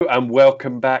and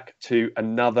welcome back to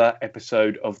another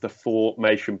episode of the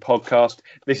Fourmation Podcast.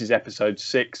 This is episode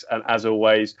 6, and as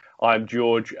always, I'm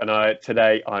George, and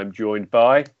today I'm joined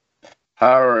by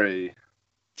Harry,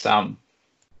 Sam,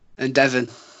 and Devon.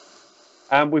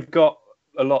 And we've got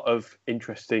a lot of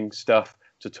interesting stuff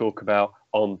to talk about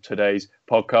on today's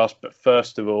podcast. But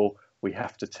first of all, we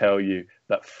have to tell you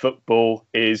that football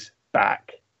is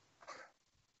back.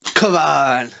 Come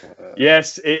on.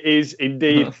 Yes, it is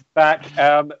indeed back.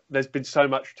 There's been so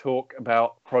much talk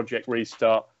about Project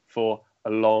Restart for a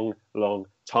long, long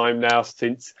time now,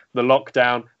 since the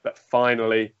lockdown. But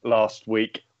finally, last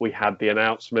week, we had the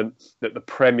announcement that the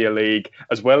Premier League,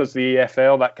 as well as the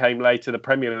EFL, that came later, the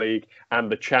Premier League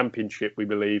and the Championship, we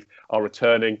believe, are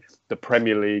returning. The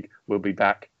Premier League will be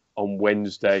back on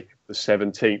Wednesday, the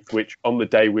 17th, which on the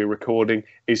day we're recording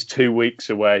is 2 weeks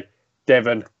away.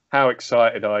 Devon, how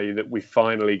excited are you that we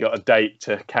finally got a date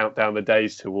to count down the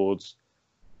days towards?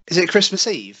 Is it Christmas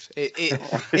Eve? It's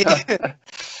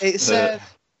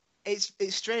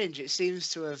strange. It seems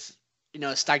to have,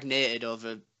 stagnated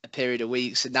over a period of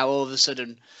weeks, and now all of a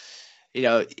sudden,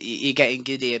 you're getting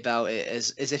giddy about it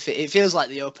as if it feels like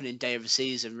the opening day of the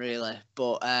season, really.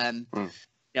 But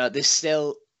there's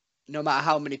still, no matter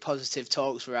how many positive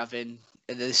talks we're having,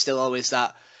 there's still always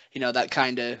that, that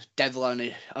kind of devil on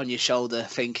your shoulder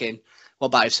thinking, what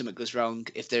about if something goes wrong?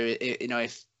 If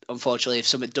unfortunately, if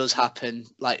something does happen,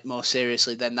 like more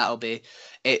seriously, then that'll be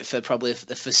it for probably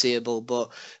the foreseeable.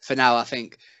 But for now, I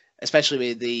think, especially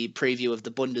with the preview of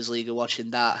the Bundesliga,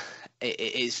 watching that, it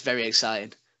is very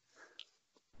exciting.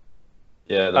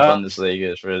 Yeah, the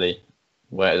Bundesliga has really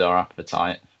whetted our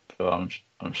appetite for,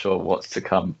 I'm sure, what's to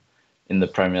come in the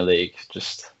Premier League.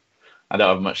 I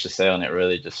don't have much to say on it,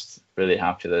 really. Just really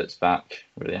happy that it's back.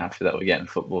 Really happy that we're getting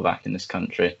football back in this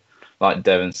country. Like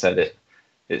Devon said,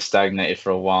 it stagnated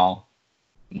for a while,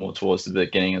 more towards the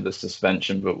beginning of the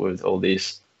suspension, but with all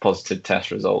these positive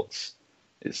test results,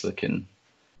 it's looking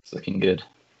good.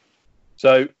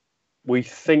 So we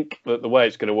think that the way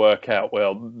it's going to work out,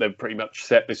 well, they've pretty much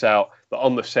set this out, that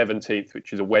on the 17th,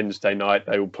 which is a Wednesday night,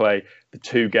 they will play the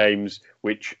two games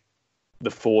which the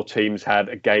four teams had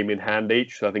a game in hand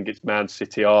each. So I think it's Man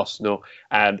City, Arsenal,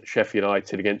 and Sheffield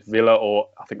United against Villa, or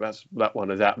I think that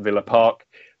one is at Villa Park.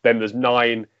 Then there's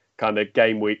 9 kind of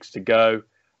game weeks to go.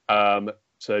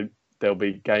 So there'll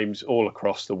be games all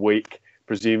across the week,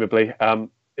 presumably.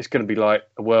 It's going to be like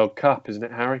a World Cup, isn't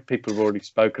it, Harry? People have already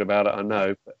spoken about it, I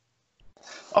know.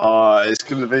 It's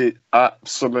going to be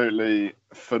absolutely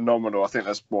phenomenal. I think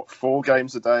there's 4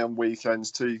 games a day on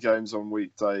weekends, 2 games on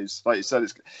weekdays. Like you said,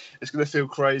 it's going to feel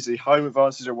crazy. Home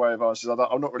advantage, away advantage.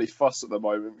 I'm not really fussed at the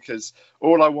moment, because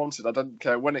all I wanted, I didn't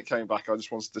care when it came back. I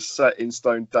just wanted to set in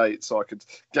stone date so I could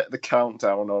get the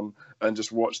countdown on and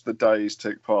just watch the days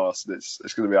tick past. It's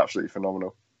going to be absolutely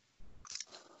phenomenal.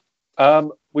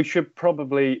 We should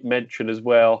probably mention as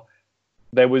well,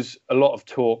 there was a lot of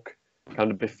talk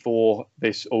kind of before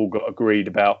this all got agreed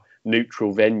about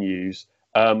neutral venues.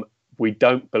 We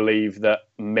don't believe that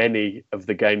many of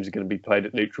the games are going to be played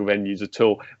at neutral venues at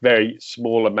all. Very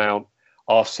small amount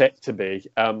are set to be.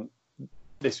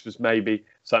 This was maybe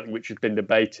something which has been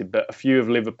debated, but a few of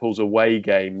Liverpool's away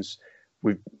games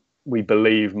we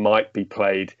believe might be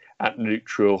played at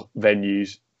neutral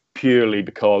venues, purely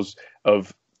because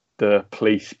of the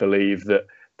police believe that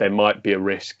there might be a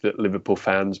risk that Liverpool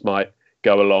fans might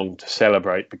go along to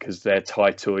celebrate because their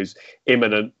title is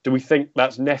imminent. Do we think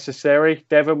that's necessary?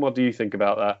 Devon, what do you think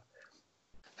about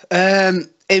that?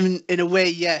 In a way,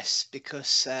 yes,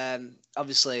 because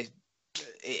obviously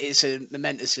it's a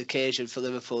momentous occasion for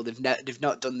Liverpool. They've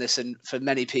not done this, and for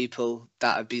many people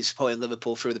that have been supporting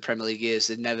Liverpool through the Premier League years,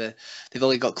 they've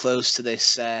only got close to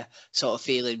this sort of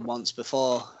feeling once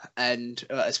before, and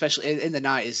especially in the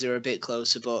 90s they were a bit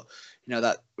closer. But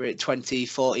that we're at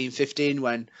 2014-15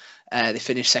 when they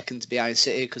finished second behind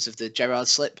City because of the Gerrard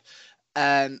slip.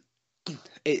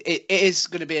 It is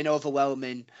going to be an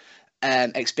overwhelming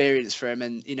experience for him,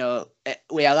 and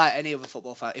we are like any other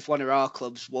football fan. If one of our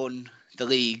clubs won the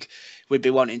league, we'd be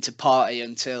wanting to party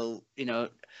until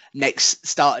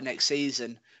start of next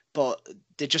season. But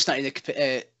they're just not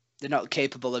they're not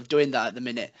capable of doing that at the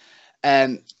minute.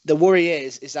 The worry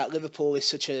is that Liverpool is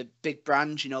such a big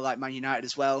brand, like Man United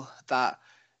as well, that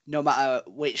no matter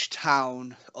which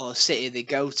town or city they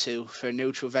go to for a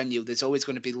neutral venue, there's always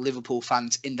going to be Liverpool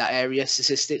fans in that area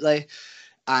statistically.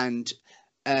 And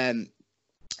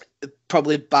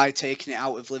probably by taking it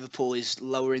out of Liverpool is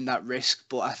lowering that risk.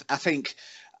 But I think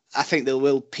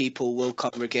people will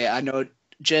congregate. I know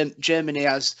Germany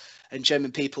has, and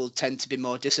German people tend to be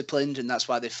more disciplined, and that's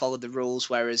why they follow the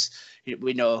rules. Whereas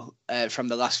we know from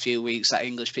the last few weeks that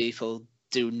English people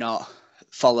do not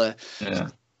follow Yeah.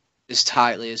 as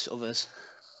tightly as others.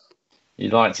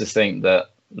 You'd like to think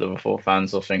that Liverpool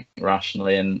fans will think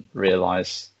rationally and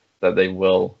realise that they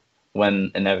will,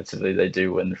 when inevitably they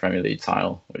do win the Premier League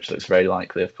title, which looks very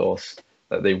likely, of course,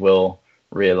 that they will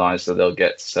realise that they'll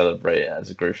get to celebrate it as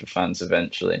a group of fans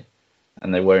eventually,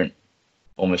 and they won't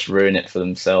almost ruin it for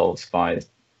themselves by,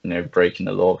 breaking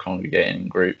the law, congregating in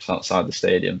groups outside the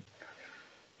stadium.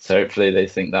 So hopefully they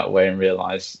think that way and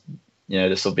realise,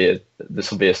 this will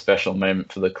be a special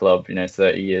moment for the club.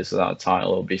 30 years without a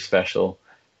title will be special,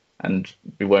 and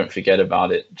we won't forget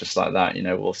about it just like that.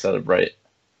 We'll celebrate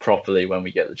properly when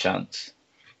we get the chance.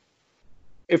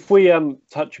 If we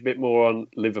touch a bit more on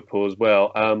Liverpool as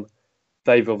well,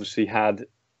 they've obviously had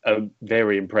a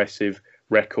very impressive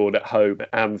record at home at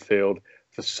Anfield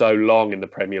for so long in the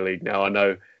Premier League now. I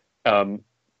know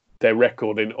their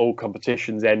record in all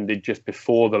competitions ended just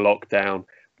before the lockdown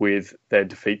with their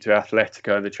defeat to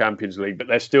Atletico in the Champions League, but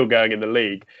they're still going in the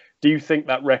league. Do you think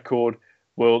that record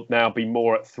will now be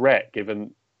more at threat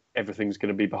given everything's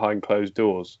going to be behind closed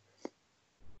doors?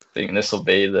 I think this will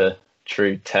be the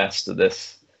true test of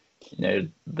this,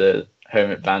 the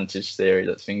home advantage theory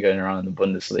that's been going around in the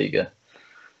Bundesliga,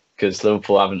 because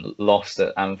Liverpool haven't lost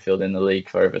at Anfield in the league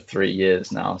for over 3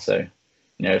 years now. So,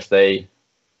 if they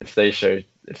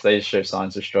show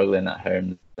signs of struggling at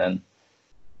home, then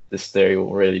this theory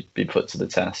will really be put to the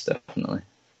test, definitely.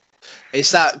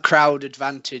 It's that crowd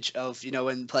advantage of,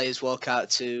 when players walk out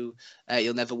to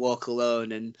You'll Never Walk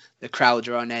Alone and the crowd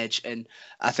are on edge. And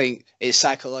I think it's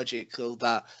psychological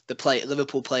that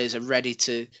Liverpool players are ready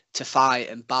to fight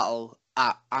and battle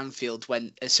at Anfield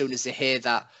as soon as they hear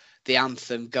the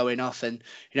anthem going off. And,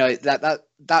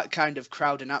 that kind of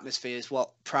crowd and atmosphere is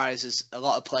what prizes a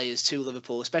lot of players to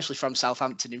Liverpool, especially from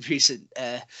Southampton in recent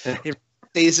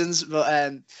seasons.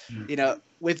 But,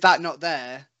 with that not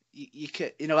there, you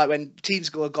could, like when teams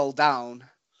go a goal down,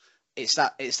 it's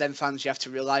them fans you have to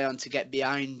rely on to get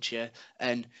behind you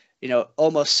and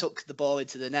almost suck the ball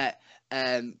into the net.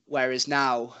 Whereas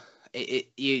now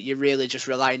you're really just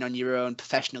relying on your own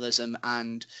professionalism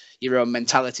and your own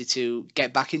mentality to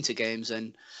get back into games.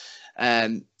 And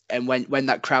when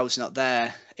that crowd's not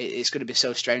there, it's going to be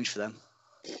so strange for them.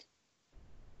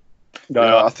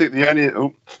 I think the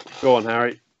only Go on,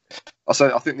 Harry. I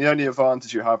think the only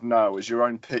advantage you have now is your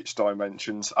own pitch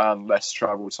dimensions and less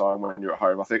travel time when you're at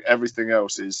home. I think everything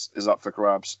else is up for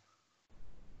grabs.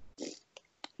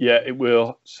 Yeah, it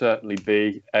will certainly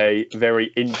be a very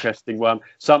interesting one.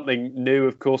 Something new,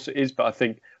 of course it is, but I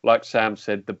think, like Sam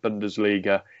said, the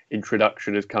Bundesliga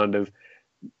introduction has kind of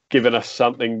given us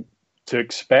something to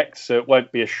expect. So it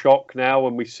won't be a shock now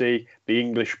when we see the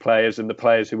English players and the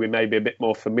players who we may be a bit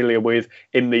more familiar with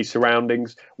in these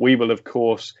surroundings. We will, of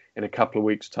course, in a couple of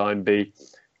weeks' time, be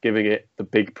giving it the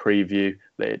big preview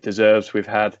that it deserves. We've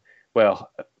had,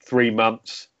 3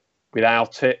 months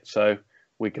without it, so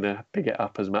we're going to big it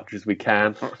up as much as we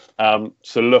can.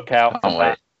 So look out for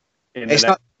that in the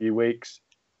next few weeks.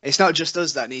 It's not just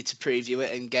us that need to preview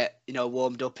it and get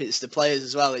warmed up. It's the players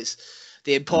as well. It's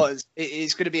the importance.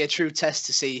 It's going to be a true test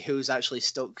to see who's actually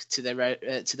stuck to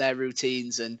their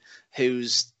routines and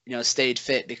who's stayed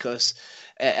fit. Because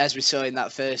as we saw in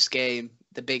that first game,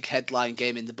 the big headline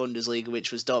game in the Bundesliga,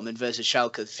 which was Dortmund versus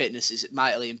Schalke, fitness is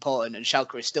mightily important, and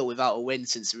Schalke is still without a win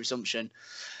since the resumption.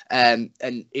 And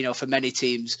for many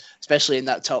teams, especially in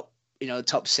that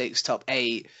top 6, top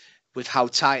 8, with how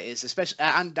tight it is, especially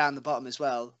and down the bottom as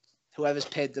well, whoever's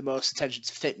paid the most attention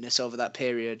to fitness over that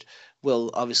period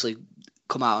will obviously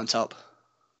come out on top.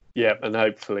 Yeah, and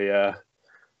hopefully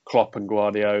Klopp and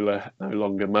Guardiola no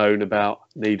longer moan about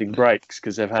needing breaks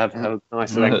because they've had a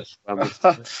nice length.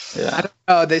 Yeah. I don't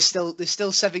know. There's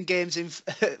still 7 games in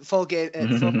 4 games,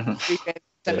 3 games,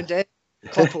 7 days.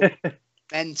 Klopp will be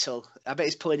mental. I bet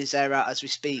he's pulling his hair out as we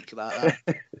speak about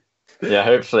that. Yeah,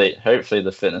 hopefully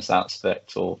the fitness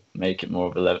aspect will make it more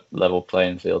of a level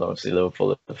playing field. Obviously,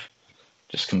 Liverpool have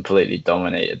just completely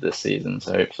dominated this season,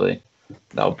 so hopefully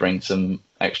that'll bring some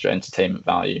extra entertainment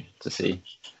value to see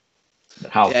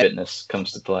how fitness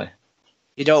comes to play.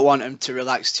 You don't want them to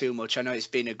relax too much. I know it's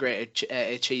been a great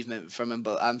achievement from them,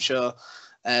 but I'm sure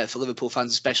for Liverpool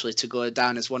fans especially, to go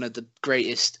down as one of the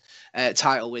greatest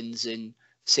title wins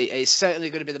it's certainly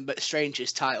going to be the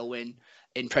strangest title win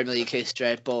in Premier League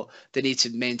history, but they need to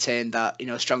maintain that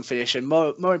strong finish, and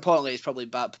more importantly, it's probably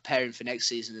about preparing for next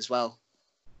season as well.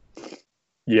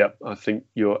 Yeah, I think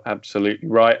you're absolutely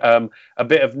right. A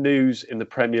bit of news in the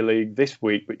Premier League this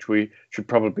week, which we should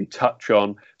probably touch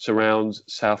on, surrounds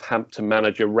Southampton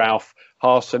manager Ralph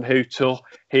Hasenhuttl.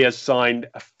 He has signed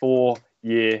a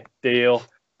 4-year deal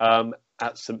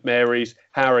at St Mary's.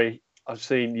 Harry, I've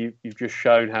seen you've just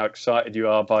shown how excited you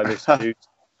are by this news.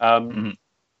 Mhm.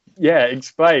 Yeah,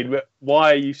 explain.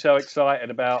 Why are you so excited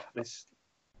about this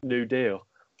new deal?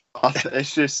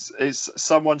 It's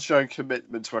someone showing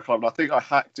commitment to a club. And I think I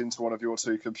hacked into one of your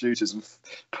two computers and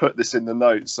put this in the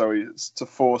notes so it's to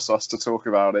force us to talk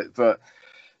about it. But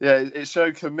yeah, it's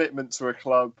showing commitment to a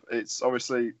club. It's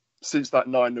obviously since that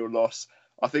 9-0 loss,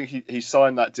 I think he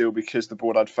signed that deal because the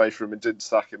board had faith in him and didn't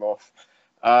sack him off.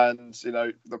 And,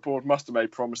 the board must have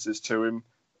made promises to him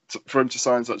for him to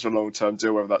sign such a long-term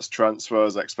deal, whether that's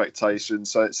transfers,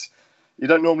 expectations. So you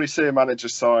don't normally see a manager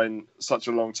sign such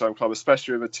a long-term club,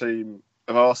 especially with a team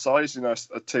of our size,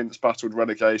 a team that's battled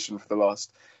relegation for the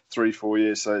last 3-4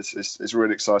 years. So it's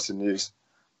really exciting news.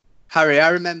 Harry, I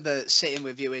remember sitting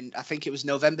with you in, I think it was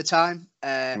November time,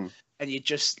 and you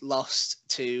just lost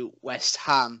to West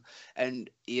Ham. And,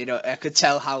 I could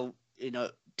tell how,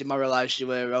 demoralised you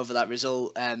were over that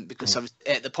result because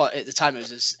at the time it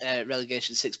was a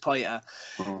relegation 6-pointer.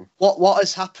 What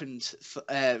has happened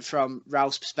from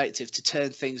Ralph's perspective to turn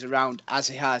things around as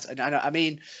he has? And I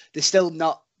mean, they're still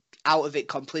not out of it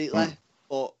completely,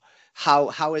 but how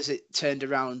has it turned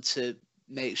around to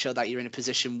make sure that you're in a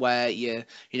position where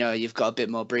you've got a bit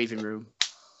more breathing room?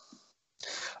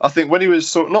 I think when he was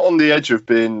sort of not on the edge of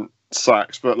being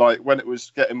sacked, but like when it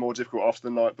was getting more difficult after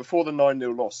before the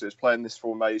 9-0 loss, he was playing this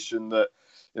formation that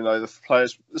the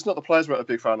players, it's not the players weren't a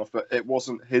big fan of, but it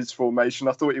wasn't his formation.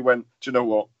 I thought he went, do you know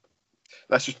what,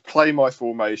 let's just play my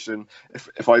formation.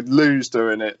 If I lose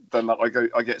doing it, then I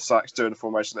get sacked doing the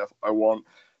formation that I want.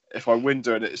 If I win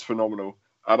doing it, it's phenomenal.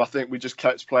 And I think we just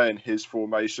kept playing his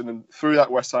formation. And through that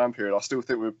West Ham period, I still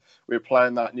think we were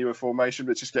playing that newer formation,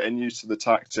 but just getting used to the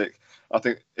tactic. I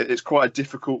think it's quite a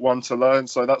difficult one to learn.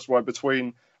 So that's why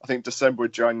between, I think, December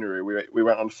and January, we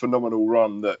went on a phenomenal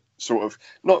run that sort of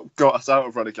not got us out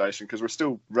of relegation because we're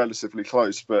still relatively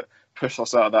close, but pushed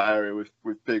us out of that area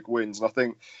with big wins. And I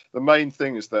think the main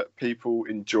thing is that people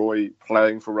enjoy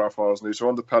playing for Ralph Hasenhuttl. So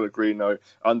under Pellegrino,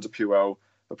 under Puel,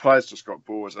 the players just got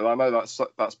bored. And I know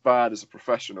that's bad as a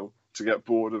professional to get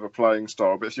bored of a playing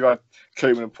style. But if you had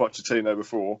Koeman and Pochettino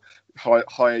before,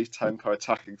 high tempo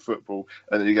attacking football,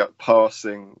 and then you get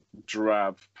passing,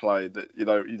 drab play that you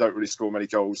don't really score many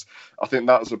goals. I think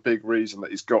that was a big reason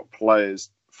that he's got players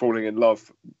falling in love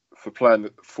for playing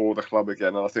for the club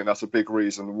again. And I think that's a big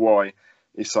reason why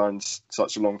he signed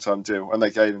such a long-term deal, and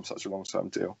they gave him such a long-term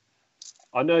deal.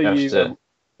 I know Go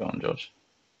on, George.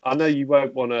 I know you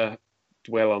won't want to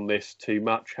dwell on this too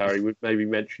much, Harry. We've maybe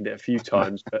mentioned it a few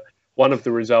times, but one of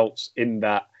the results in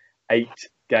that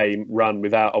 8-game run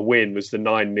without a win was the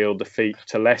 9-0 defeat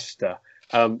to Leicester.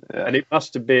 And it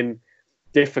must have been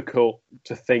difficult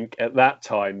to think at that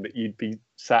time that you'd be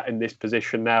sat in this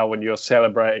position now when you're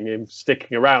celebrating him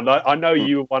sticking around. I know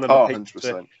you were one of the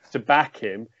people to back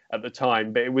him at the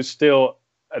time, but it was still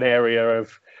an area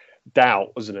of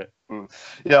doubt, wasn't it?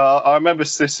 Yeah, I remember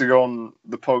sitting on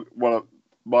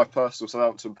my personal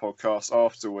Southampton podcast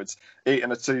afterwards,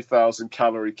 eating a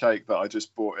 2,000-calorie cake that I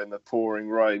just bought in the pouring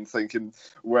rain, thinking,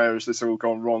 where has this all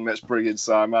gone wrong? Let's bring in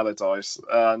Sam Allardyce.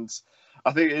 And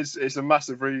I think it's a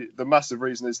massive the massive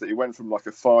reason is that he went from like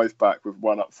a 5-back with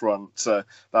one up front to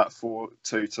that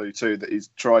 4-2-2-2 that he's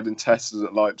tried and tested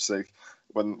at Leipzig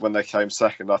when they came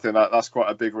second. I think that's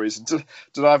quite a big reason.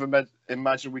 Did I ever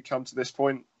imagine we come to this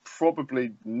point?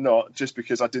 Probably not, just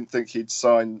because I didn't think he'd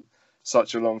sign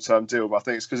such a long-term deal, but I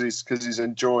think it's because he's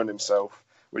enjoying himself,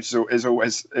 which is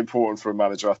always important for a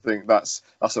manager. I think that's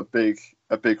a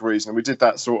big reason. And we did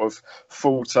that sort of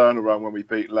full turnaround when we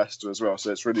beat Leicester as well.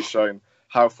 So it's really shown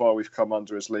how far we've come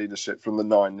under his leadership from the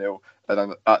 9-0, and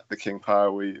then at the King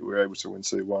Power we were able to win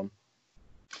 2-1.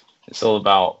 It's all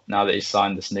about, now that he's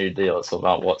signed this new deal, it's all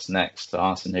about what's next for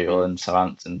Hasenhuttl and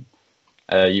Southampton.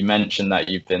 You mentioned that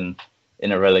you've been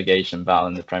in a relegation battle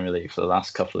in the Premier League for the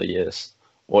last couple of years.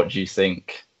 What do you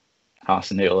think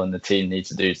Hasenhuttl and the team need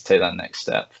to do to take that next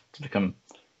step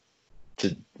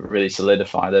to really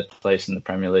solidify their place in the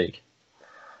Premier League?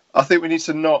 I think we need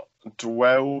to not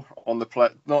dwell on the play,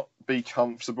 not be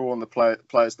comfortable on the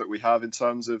players that we have. In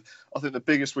terms of, I think the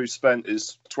biggest we've spent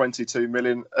is 22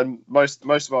 million, and most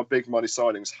of our big money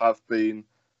signings have been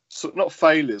not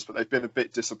failures, but they've been a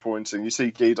bit disappointing. You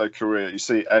see Guido Correa, you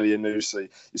see Elianusi,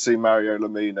 you see Mario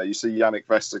Lemina, you see Yannick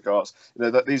Vestergaard.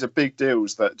 These are big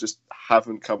deals that just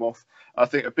haven't come off. I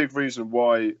think a big reason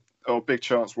why, or a big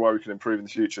chance why we can improve in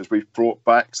the future, is we've brought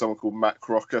back someone called Matt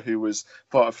Crocker, who was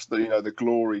part of the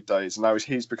glory days, and now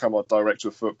he's become our director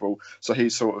of football. So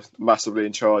he's sort of massively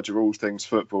in charge of all things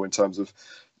football in terms of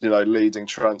leading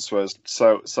transfers,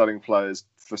 selling players,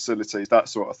 facilities, that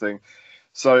sort of thing.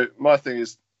 So my thing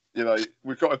is,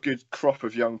 we've got a good crop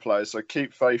of young players, so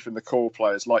keep faith in the core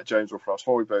players like James Ward-Prowse.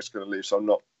 Højbjerg's going to leave, so I'm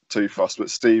not too fussed. But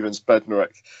Stevens,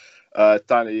 Bednarek,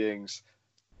 Danny Ings,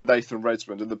 Nathan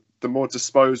Redmond, and the more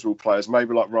disposable players,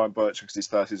 maybe like Ryan Bircham because he's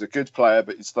 30. He's a good player,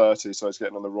 but he's 30, so he's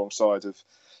getting on the wrong side of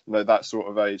that sort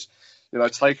of age.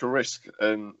 Take a risk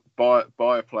and buy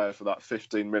a player for that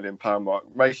 £15 million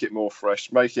mark. Make it more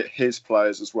fresh. Make it his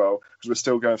players as well, because we're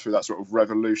still going through that sort of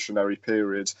revolutionary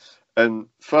period. And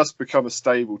first become a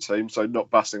stable team, so not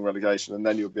battling relegation, and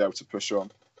then you'll be able to push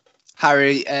on.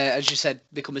 Harry, as you said,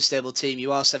 become a stable team.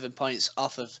 You are 7 points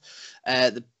off of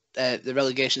the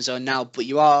relegation zone now, but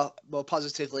you are more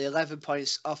positively 11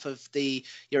 points off of the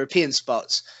European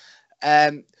spots.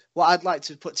 What I'd like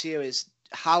to put to you is,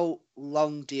 how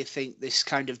long do you think this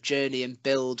kind of journey and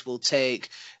build will take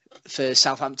for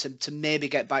Southampton to maybe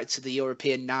get back to the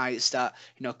European nights that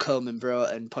Koeman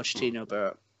brought and Pochettino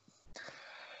brought?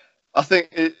 I think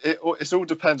it's all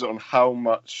dependent on how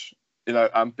much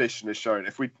ambition is shown.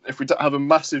 If we don't have a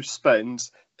massive spend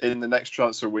in the next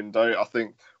transfer window, I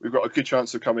think we've got a good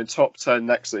chance of coming top 10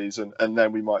 next season, and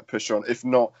then we might push on. If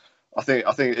not, I think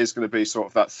it is going to be sort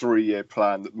of that 3-year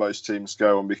plan that most teams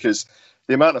go on, because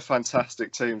the amount of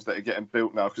fantastic teams that are getting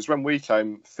built now. Because when we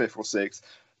came 5th or 6th,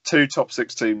 2 top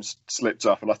 6 teams slipped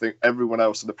up, and I think everyone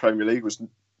else in the Premier League was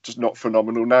just not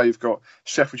phenomenal. Now you've got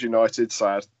Sheffield United,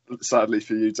 sadly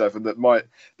for you, Devon, that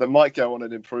might go on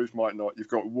and improve, might not. You've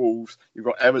got Wolves, you've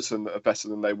got Everton that are better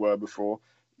than they were before.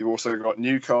 You've also got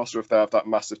Newcastle if they have that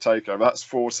massive takeover. That's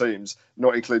 4 teams,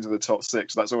 not including the top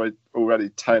 6. That's already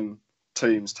 10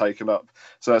 teams taken up.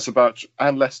 So it's about,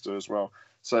 and Leicester as well.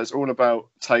 So it's all about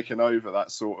taking over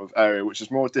that sort of area, which is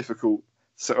more difficult.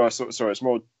 It's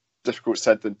more difficult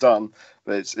said than done,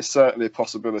 but it's certainly a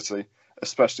possibility,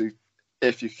 especially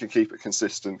if you can keep it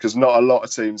consistent, because not a lot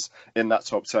of teams in that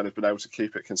top 10 have been able to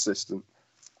keep it consistent.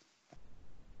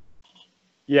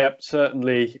 Yep,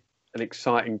 certainly an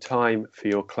exciting time for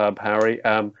your club, Harry.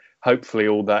 Hopefully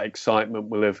all that excitement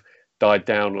will have died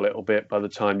down a little bit by the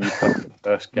time you play the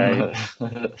first game.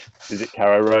 Visit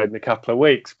Carrow Road in a couple of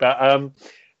weeks. But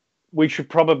we should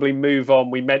probably move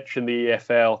on. We mentioned the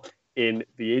EFL in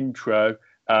the intro.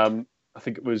 I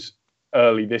think it was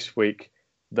early this week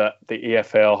that the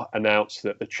EFL announced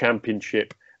that the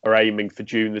Championship are aiming for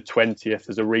June the 20th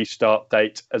as a restart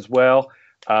date as well,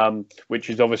 which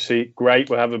is obviously great.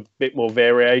 We'll have a bit more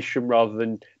variation rather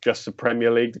than just the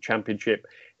Premier League. The Championship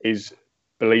is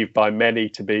believed by many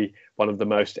to be one of the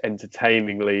most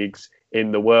entertaining leagues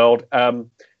in the world.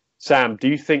 Sam, do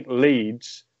you think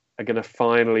Leeds are going to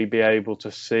finally be able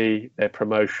to see their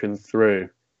promotion through?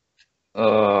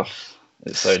 Oh,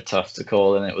 it's so tough to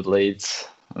call, isn't it, with Leeds?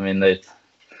 I mean,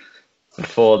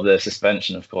 before the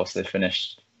suspension, of course, they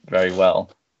finished very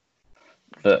well.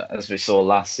 But as we saw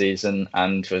last season,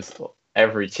 and with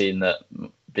every team that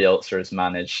Bielsa has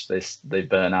managed, they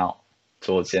burn out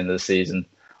towards the end of the season.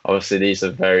 Obviously, these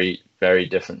are very, very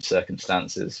different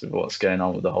circumstances with what's going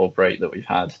on with the whole break that we've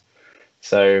had.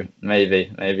 So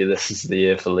maybe this is the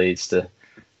year for Leeds to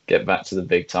get back to the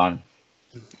big time.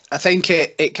 I think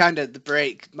it kind of, the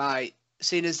break might,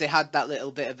 seeing as they had that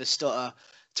little bit of a stutter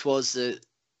towards the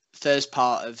first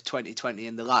part of 2020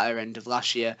 and the latter end of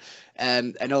last year,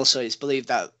 and also it's believed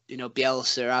that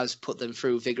Bielsa has put them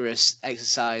through vigorous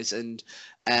exercise and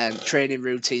training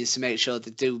routines to make sure they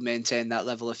do maintain that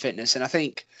level of fitness. And I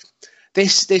think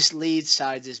this Leeds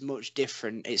side is much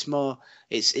different. It's more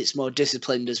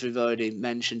disciplined, as we've already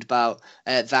mentioned about,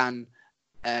 than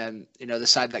the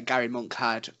side that Gary Monk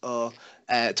had or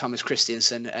Thomas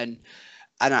Christiansen. And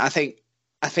I think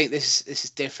this is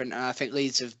different, and I think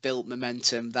Leeds have built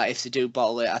momentum that if they do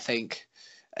bottle it, I think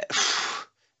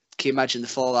can you imagine the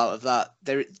fallout of that?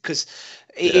 Because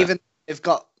even they've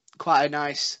got quite a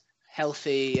nice,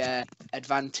 healthy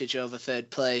advantage over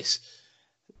third place,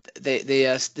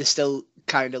 they're still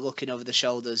kind of looking over the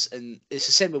shoulders, and it's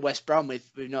the same with West Brom. We've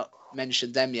not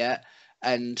mentioned them yet,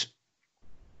 and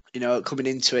coming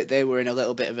into it, they were in a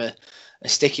little bit of a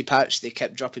sticky patch. They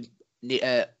kept dropping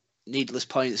needless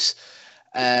points.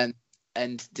 And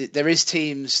there is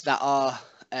teams that are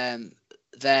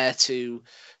there to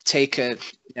take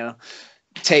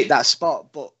that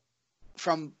spot, but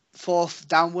from 4th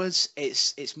downwards,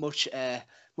 it's much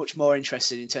more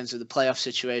interesting in terms of the playoff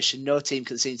situation. No team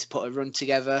can seem to put a run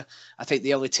together. I think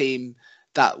the only team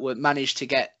that managed to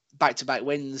get back-to-back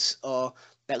wins, or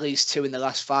at least 2 in the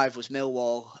last 5, was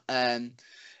Millwall. And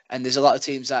there's a lot of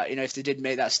teams that if they did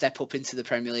make that step up into the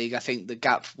Premier League, I think the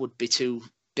gap would be too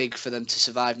big for them to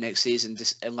survive next season,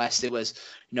 unless there was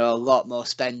a lot more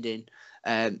spending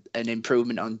and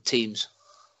improvement on teams.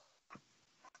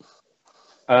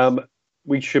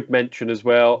 We should mention as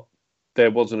well,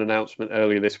 there was an announcement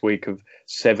earlier this week of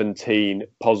 17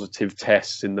 positive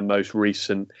tests in the most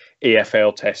recent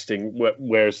EFL testing,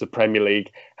 whereas the Premier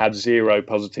League had 0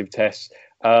 positive tests.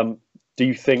 Do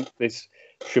you think this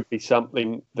should be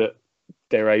something that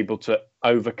they're able to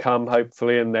overcome,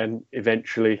 hopefully, and then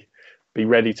eventually be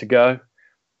ready to go?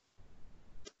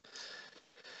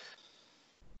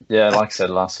 Yeah, like I said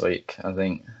last week, I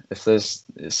think it's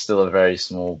still a very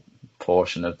small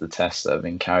portion of the tests that have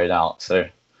been carried out. So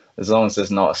as long as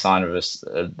there's not a sign of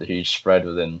a huge spread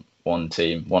within one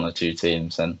or two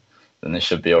teams, then they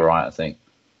should be all right, I think.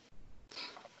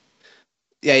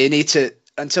 Yeah, you need to,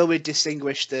 until we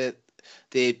distinguish the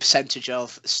percentage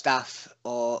of staff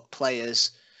or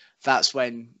players, that's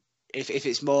when, if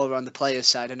it's more on the players'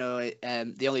 side, I know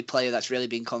the only player that's really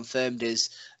been confirmed is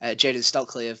Jayden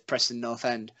Stockley of Preston North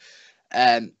End.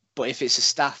 But if it's a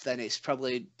staff, then it's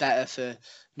probably better for,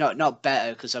 not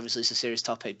better because obviously it's a serious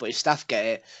topic, but if staff get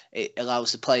it, it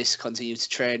allows the players to continue to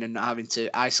train and not having to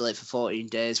isolate for 14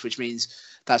 days, which means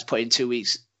that's putting 2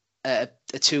 weeks, a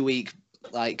 2 week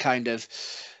like kind of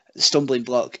stumbling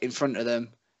block in front of them,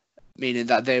 meaning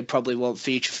that they probably won't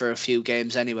feature for a few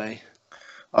games anyway.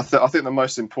 I think the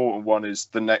most important one is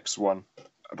the next one,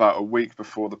 about a week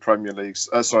before the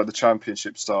the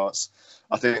Championship starts.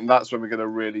 I think that's when we're going to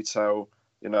really tell,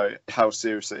 how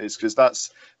serious it is,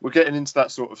 because we're getting into that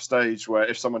sort of stage where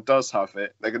if someone does have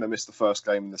it, they're going to miss the first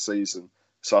game in the season.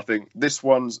 So I think this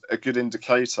one's a good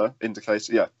indicator.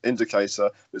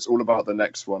 It's all about the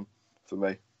next one for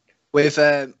me. With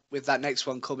that next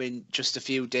one coming just a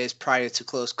few days prior to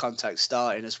close contact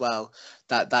starting as well,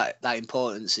 that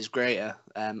importance is greater.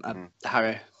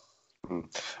 Harry.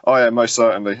 Oh yeah, most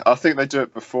certainly. I think they do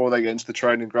it before they get into the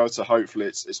training ground, so hopefully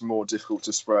it's more difficult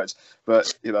to spread.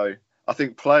 But I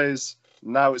think players,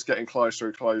 now it's getting closer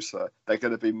and closer, they're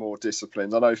going to be more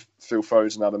disciplined. I know Phil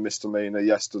Foden had a misdemeanor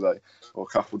yesterday or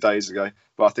a couple of days ago,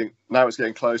 but I think now it's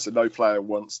getting closer. No player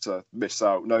wants to miss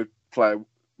out. No player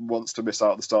wants to miss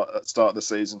out at the start of the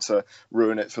season to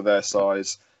ruin it for their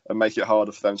size and make it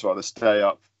harder for them to either stay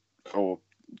up or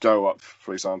go up,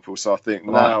 for example. So I think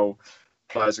now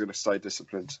players are going to stay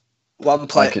disciplined. One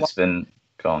player, it's been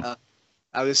gone.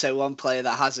 I would say one player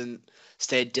that hasn't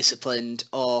stayed disciplined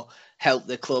or helped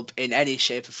the club in any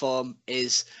shape or form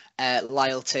is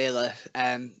Lyle Taylor,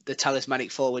 the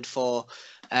talismanic forward for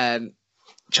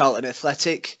Charlton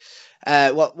Athletic.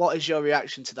 What is your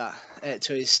reaction to that,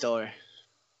 to his story?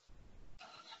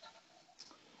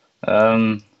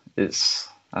 I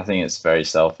think it's very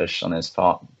selfish on his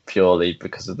part, purely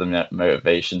because of the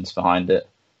motivations behind it.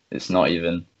 It's not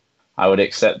even, I would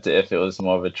accept it if it was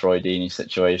more of a Troy Deeney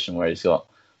situation where he's got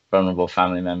vulnerable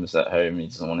family members at home. He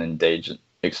doesn't want to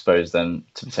expose them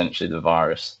to potentially the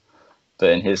virus.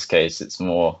 But in his case, it's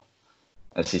more,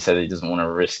 as he said, he doesn't want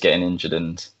to risk getting injured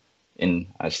and,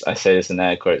 I say this in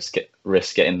air quotes,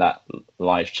 risk getting that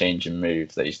life-changing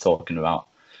move that he's talking about,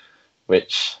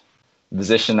 which the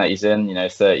position that he's in,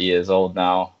 30 years old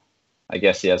now, I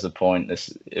guess he has a point.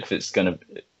 If he's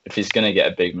gonna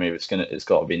get a big move, it's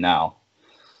got to be now.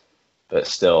 But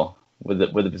still, with the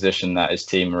position that his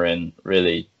team are in,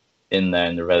 really in there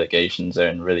in the relegation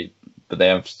zone, really, but they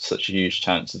have such a huge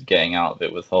chance of getting out of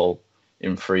it with Hull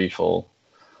in free fall.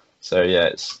 So yeah,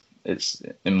 it's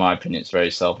in my opinion, it's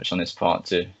very selfish on his part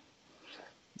to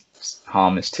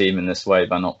harm his team in this way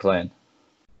by not playing.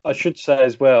 I should say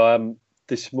as well,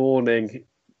 this morning,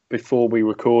 before we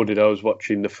recorded, I was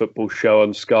watching the football show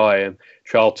on Sky, and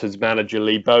Charlton's manager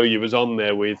Lee Bowyer was on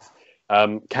there with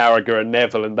Carragher and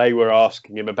Neville, and they were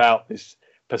asking him about this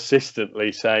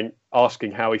persistently,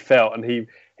 asking how he felt, and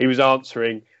he was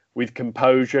answering with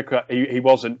composure. He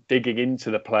wasn't digging into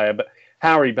the player. But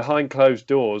Harry, behind closed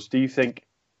doors, do you think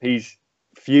he's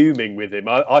fuming with him?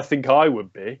 I think I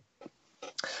would be.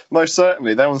 Most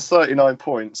certainly. They're on 39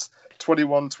 points.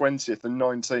 21, 20th and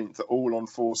 19th are all on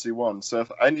 41. So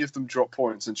if any of them drop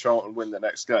points and Charlton win the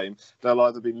next game, they'll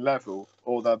either be level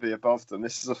or they'll be above them.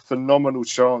 This is a phenomenal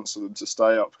chance for them to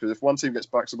stay up, because if one team gets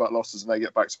back-to-back losses and they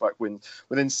get back-to-back wins,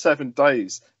 within 7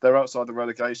 days, they're outside the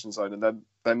relegation zone and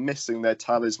they're missing their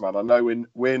talisman. I know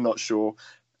we're not sure,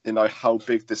 how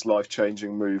big this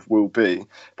life-changing move will be,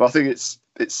 but I think it's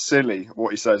silly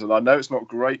what he says. And I know it's not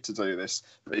great to do this,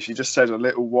 but if you just said a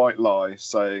little white lie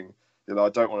saying, I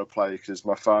don't want to play because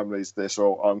my family's this,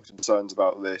 or I'm concerned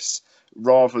about this,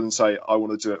 rather than say I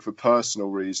want to do it for personal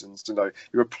reasons.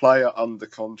 You're a player under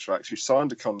contract. You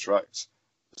signed a contract,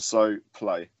 so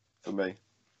play for me.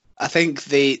 I think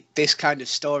this kind of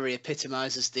story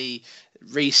epitomises the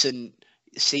recent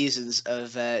seasons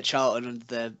of Charlton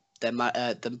under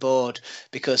the board,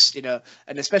 because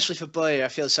and especially for Bowyer, I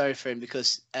feel sorry for him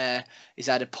because he's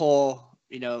had a poor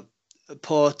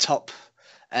poor top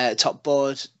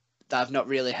board that have not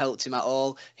really helped him at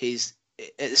all. He's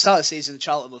at the start of the season,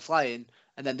 Charlton were flying,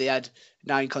 and then they had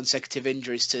 9 consecutive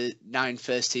injuries to 9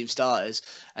 first-team starters,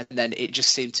 and then it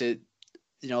just seemed to,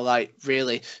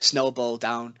 really snowball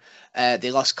down.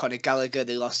 They lost Conor Gallagher,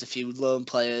 they lost a few loan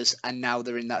players, and now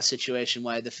they're in that situation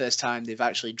where the first time they've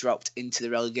actually dropped into the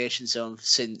relegation zone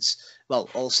since,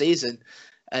 all season,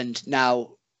 and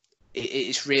now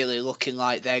it's really looking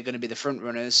like they're going to be the front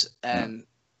runners.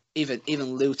 Even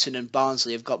Luton and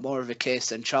Barnsley have got more of a case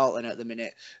than Charlton at the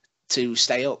minute to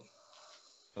stay up.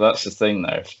 Well, that's the thing,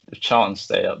 though. If Charlton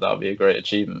stay up, that would be a great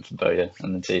achievement for Bowyer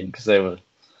and the team, because they were,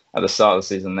 at the start of the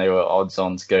season, they were odds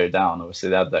on to go down. Obviously,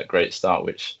 they had that great start,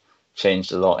 which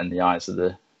changed a lot in the eyes of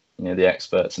the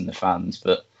experts and the fans.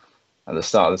 But at the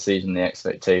start of the season, the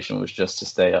expectation was just to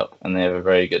stay up, and they have a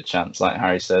very good chance, like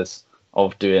Harry says,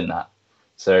 of doing that.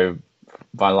 So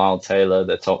by Lyle Taylor,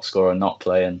 their top scorer, not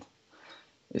playing,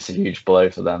 it's a huge blow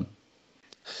for them.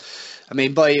 I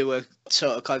mean, Bowyer were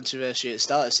sort of controversial at the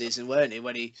start of the season, weren't he?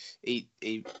 When he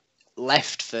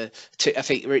left for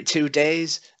 2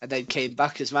 days and then came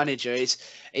back as manager. It's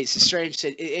a strange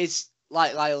thing. It is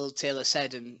like Lyle Taylor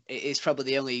said, and it is probably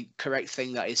the only correct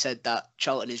thing that he said, that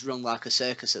Charlton is run like a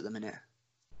circus at the minute.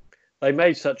 They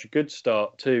made such a good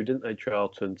start too, didn't they,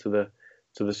 Charlton, to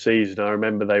the season? I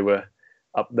remember they were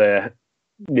up there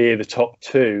near the top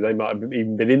 2. They might have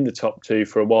even been in the top 2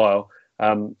 for a while.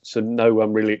 So no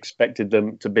one really expected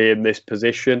them to be in this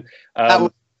position.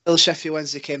 That Sheffield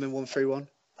Wednesday came and won 3-1.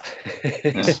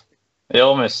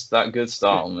 That good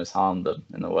start almost harmed them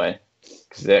in a way,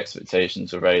 because the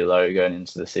expectations were very low going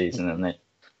into the season, and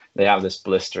they have this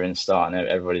blistering start, and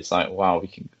everybody's like, wow,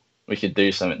 we could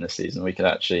do something this season. We could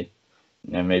actually,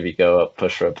 maybe go up,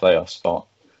 push for a playoff spot.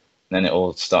 And then it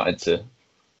all started to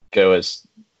go as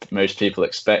most people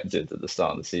expected at the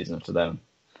start of the season for them.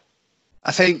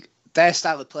 I think their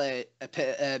style of play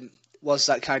was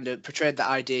that kind of portrayed that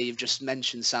idea you've just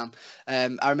mentioned, Sam.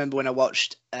 I remember when I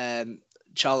watched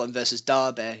Charlton versus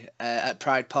Derby at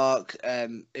Pride Park.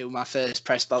 It was my first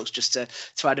press box, just to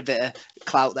add a bit of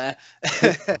clout there.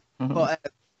 But,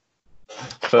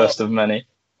 first of many.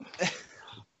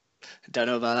 Don't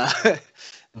know about that.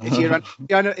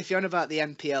 If you're on about the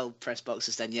NPL press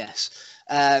boxes, then yes.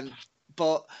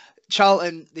 But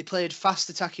Charlton, they played fast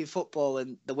attacking football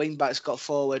and the wing backs got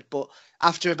forward, but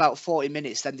after about 40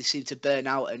 minutes, then they seemed to burn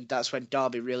out, and that's when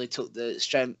Derby really took the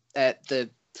strength,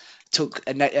 took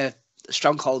a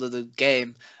stronghold of the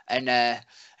game, and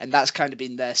that's kind of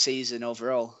been their season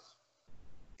overall.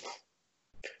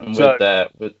 And I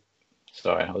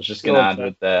was just going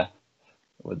to add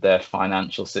with their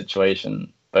financial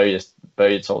situation, Bowyer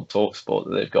told TalkSport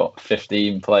that they've got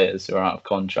 15 players who are out of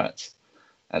contract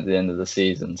at the end of the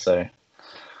season. So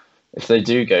if they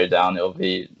do go down, it'll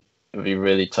be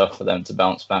really tough for them to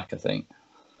bounce back, I think.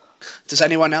 Does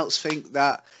anyone else think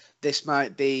that this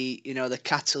might be, the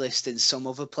catalyst in some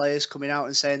other players coming out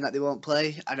and saying that they won't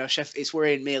play? I know it's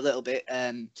worrying me a little bit.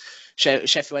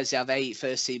 Sheffield Wednesday have 8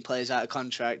 first-team players out of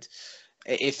contract.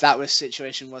 If that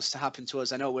situation was to happen to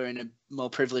us, I know we're in a more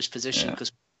privileged position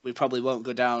because we probably won't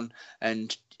go down,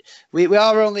 and we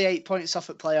are only 8 points off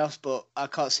at playoffs, but I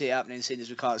can't see it happening, seeing as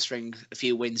we can't string a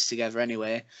few wins together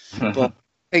anyway. But I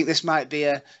think this might be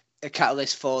a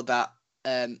catalyst for that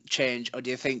change, or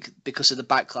do you think because of the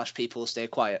backlash people will stay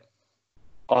quiet?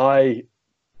 I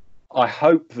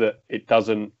hope that it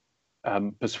doesn't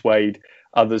persuade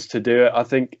others to do it. I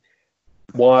think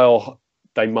while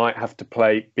they might have to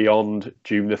play beyond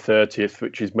June the 30th,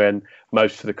 which is when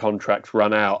most of the contracts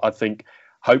run out, I think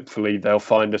hopefully they'll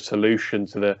find a solution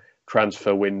to the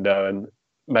transfer window and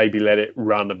maybe let it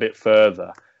run a bit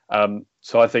further.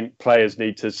 So I think players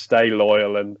need to stay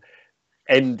loyal and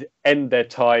end their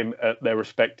time at their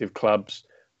respective clubs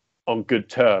on good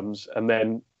terms, and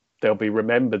then they'll be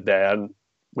remembered there. And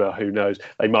well, who knows?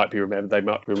 They might be remembered. They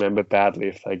might be remembered badly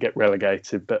if they get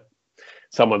relegated, but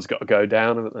someone's got to go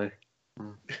down, haven't they?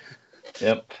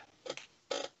 Yep.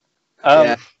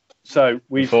 So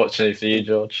unfortunately for you,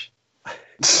 George.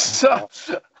 I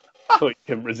thought you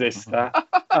couldn't resist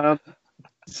that.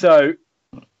 So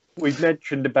we've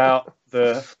mentioned about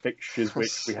the fixtures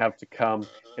which we have to come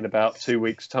in about 2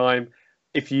 weeks' time.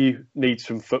 If you need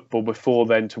some football before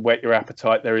then to whet your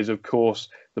appetite, there is, of course,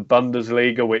 the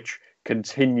Bundesliga, which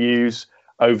continues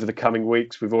over the coming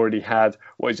weeks. We've already had,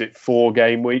 4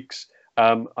 game weeks,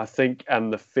 I think,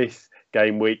 and the 5th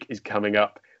game week is coming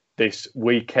up this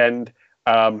weekend.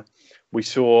 We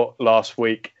saw last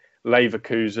week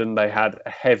Leverkusen, they had a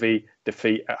heavy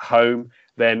defeat at home.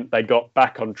 Then they got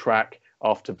back on track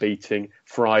after beating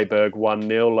Freiburg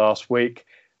 1-0 last week.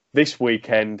 This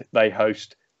weekend, they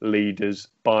host leaders,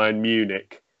 Bayern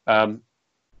Munich.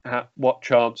 What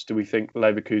chance do we think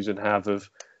Leverkusen have of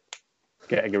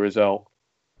getting a result?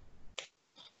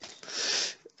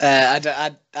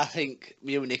 I think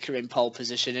Munich are in pole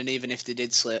position, and even if they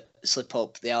did slip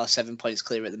up, they are 7 points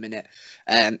clear at the minute.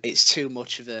 It's too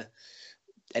much of an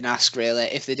ask, really.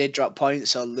 If they did drop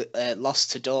points or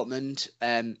lost to Dortmund,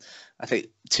 I think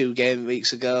 2 game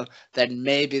weeks ago, then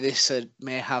maybe this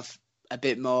may have a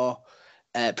bit more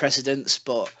precedence.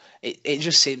 But it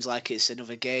just seems like it's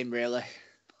another game, really.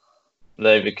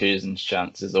 Leverkusen's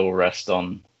chances all rest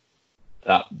on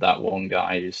that one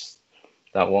guy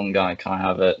Kai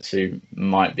Havertz, who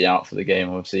might be out for the game.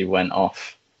 Obviously, he went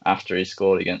off after he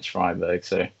scored against Freiburg.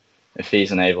 So if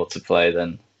he's unable to play,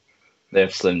 then they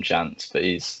have slim chance. But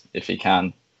if he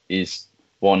can, he's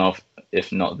one of,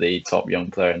 if not the top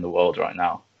young player in the world right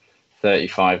now.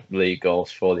 35 league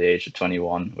goals for the age of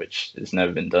 21, which has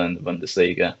never been done in the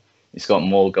Bundesliga. He's got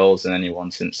more goals than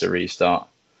anyone since the restart.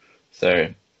 So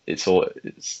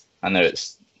I know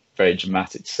it's very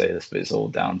dramatic to say this, but it's all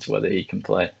down to whether he can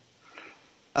play.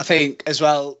 I think as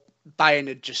well, Bayern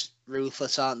are just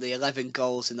ruthless, aren't they? 11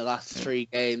 goals in the last 3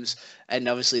 games, and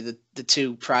obviously the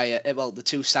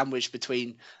two sandwiched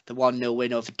between the 1-0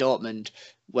 win over Dortmund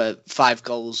were 5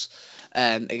 goals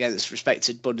against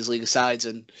respected Bundesliga sides,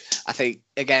 and I think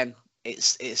again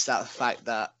it's that fact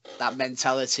that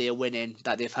mentality of winning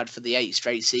that they've had for the 8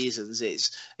 straight seasons.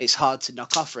 It's hard to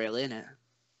knock off, really, isn't it?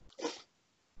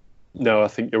 No, I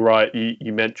think you're right.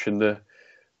 You mentioned the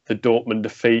Dortmund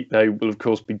defeat. They will, of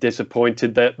course, be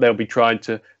disappointed. That they'll be trying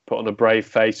to put on a brave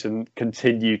face and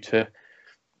continue to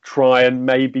try and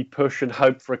maybe push and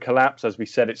hope for a collapse. As we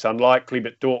said, it's unlikely,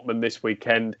 but Dortmund this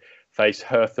weekend face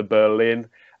Hertha Berlin,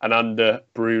 and under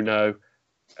Bruno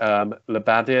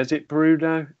Labbadia. Is it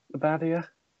Bruno Labbadia?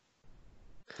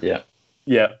 Yeah.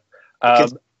 Yeah.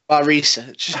 Our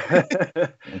research.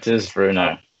 It is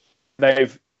Bruno.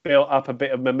 They've built up a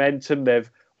bit of momentum. They've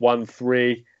won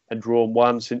 3 and drawn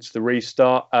 1 since the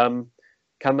restart.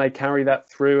 Can they carry that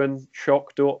through and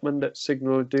shock Dortmund at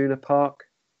Signal Iduna Park?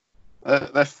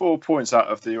 They're 4 points out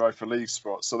of the Europa League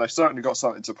spot, so they've certainly got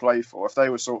something to play for. If they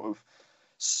were sort of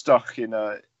stuck in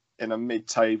a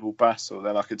mid-table battle,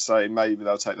 then I could say maybe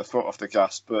they'll take the foot off the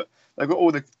gas. But they've got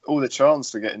all the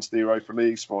chance to get into the Europa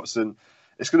League spots, and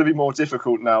it's going to be more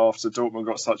difficult now after Dortmund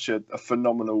got such a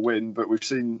phenomenal win. But we've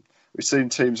seen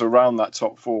teams around that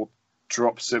top 4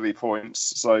 drop silly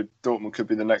points, so Dortmund could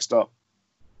be the next up.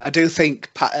 I do think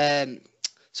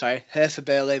Hertha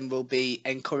Berlin will be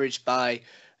encouraged by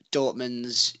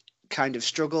Dortmund's kind of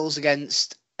struggles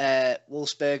against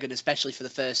Wolfsburg, and especially for the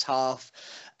first half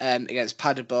against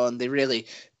Paderborn. They really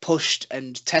pushed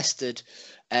and tested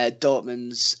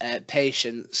Dortmund's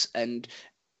patience, and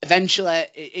eventually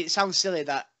it sounds silly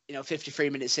that 53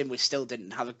 minutes in we still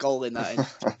didn't have a goal in that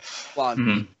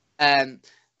one. Mm-hmm.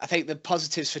 I think the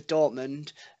positives for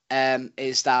Dortmund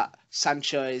is that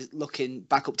Sancho is looking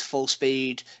back up to full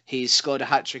speed. He's scored a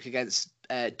hat-trick against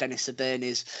Dennis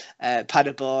Saberni's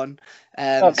Paderborn.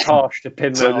 That's harsh to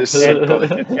pin that on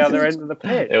the other end of the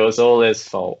pitch. It was all his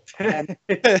fault.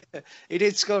 He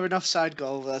did score an offside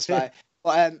goal, that's right.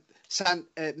 But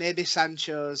maybe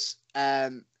Sancho's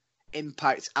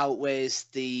impact outweighs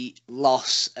the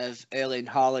loss of Erling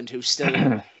Haaland, who's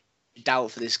still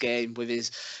doubt for this game with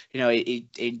his,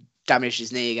 he damaged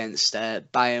his knee against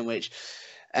Bayern, which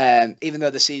even though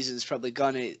the season's probably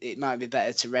gone, it might be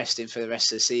better to rest him for the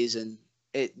rest of the season.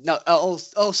 All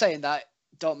saying that,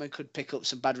 Dortmund could pick up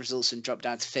some bad results and drop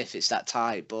down to 5th. It's that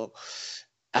tight, but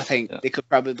I think they could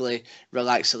probably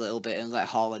relax a little bit and let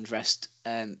Haaland rest,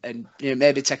 and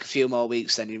maybe take a few more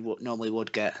weeks than he normally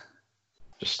would get.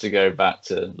 Just to go back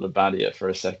to Labbadia for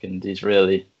a second, he's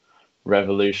really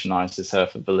revolutionised his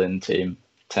Hertha Berlin team.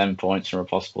 10 points from a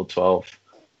possible 12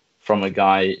 from a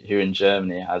guy who in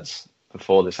Germany has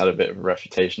before this had a bit of a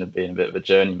reputation of being a bit of a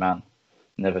journeyman.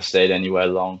 Never stayed anywhere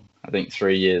long. I think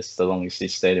 3 years, the longest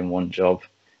he's stayed in one job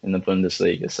in the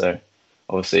Bundesliga. So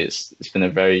obviously it's been a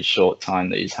very short time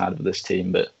that he's had with this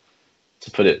team. But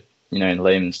to put it, in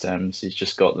layman's terms, he's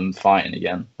just got them fighting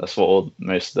again. That's what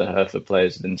most of the Hertha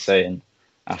players have been saying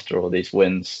after all these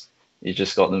wins. He's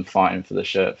just got them fighting for the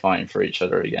shirt, fighting for each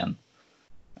other again.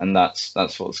 And that's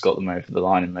what's got them over the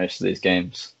line in most of these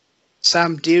games.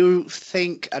 Sam, do you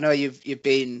think? I know you've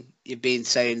been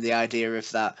saying the idea of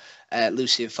that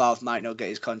Lucien Favre might not get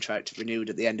his contract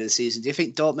renewed at the end of the season. Do you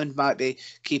think Dortmund might be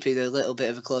keeping a little bit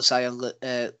of a close eye on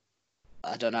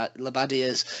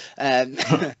Labbadia's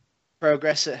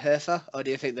progress at Hertha, or do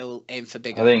you think they'll aim for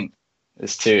bigger? I think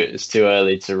it's too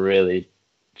early to really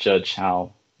judge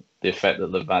how the effect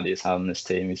that Labbadia's had on this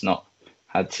team. He's not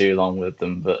had too long with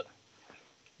them, but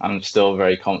I'm still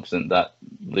very confident that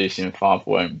Lucien Favre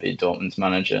won't be Dortmund's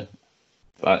manager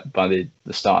by the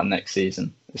start of next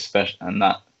season, especially, and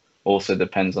that also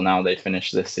depends on how they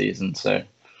finish this season. So,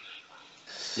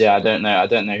 yeah, I don't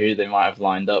know who they might have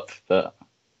lined up, but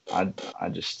I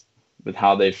just, with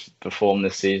how they've performed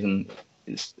this season,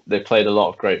 they've played a lot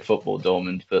of great football,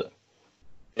 Dortmund, but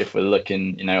if we're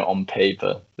looking, on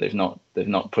paper, they've not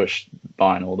pushed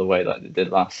Bayern all the way like they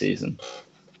did last season.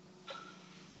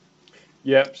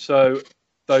 Yep. So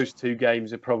those two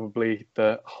games are probably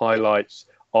the highlights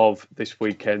of this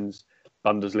weekend's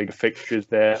Bundesliga fixtures.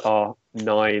 There are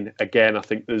 9 again. I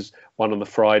think there's one on the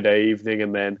Friday evening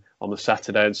and then on the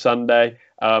Saturday and Sunday.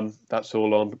 That's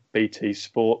all on BT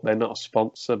Sport. They're not a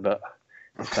sponsor, but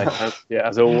they fancy it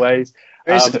as always.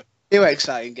 There's a few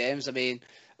exciting games. I mean,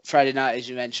 Friday night, as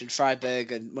you mentioned,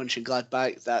 Freiburg and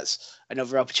Mönchengladbach. That's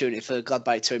another opportunity for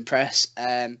Gladbach to impress.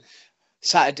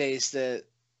 Saturday is the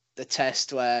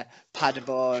test where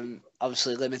Paderborn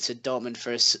obviously limited Dortmund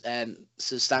for a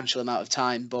substantial amount of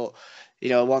time, but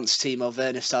once Timo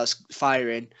Werner starts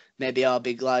firing, maybe our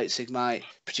big Leipzig might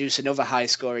produce another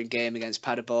high-scoring game against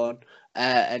Paderborn.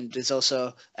 And there's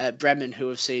also Bremen, who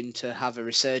have seen to have a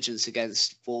resurgence in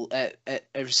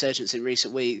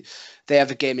recent weeks. They have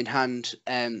a game in hand.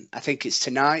 I think it's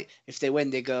tonight. If they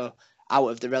win, they go out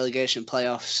of the relegation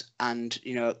playoffs, and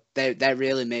they're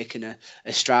really making a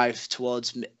strive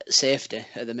towards safety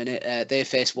at the minute. They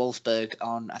face Wolfsburg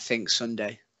on, I think,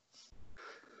 Sunday.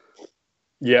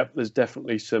 Yep, there's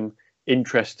definitely some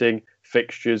interesting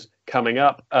fixtures coming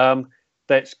up.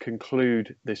 Let's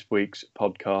conclude this week's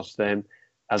podcast then,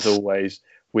 as always,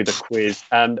 with a quiz.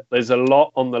 And there's a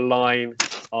lot on the line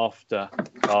after.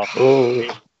 I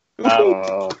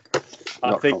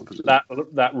think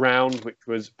that round, which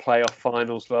was playoff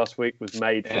finals last week, was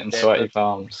made for sweaty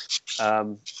palms. I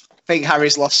think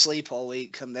Harry's lost sleep all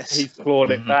week on this. He's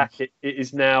clawed it back. It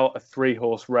is now a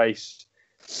 3-horse race.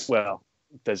 Well,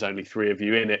 there's only 3 of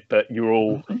you in it, but you're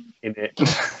all in it.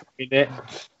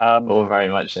 All very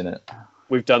much in it.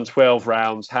 We've done 12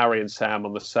 rounds. Harry and Sam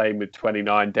on the same with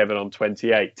 29, Devon on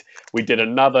 28. We did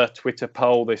another Twitter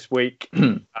poll this week.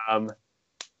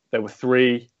 There were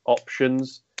 3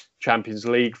 options. Champions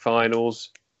League finals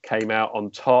came out on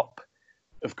top.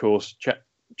 Of course,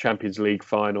 Champions League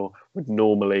final would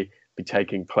normally be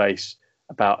taking place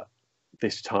about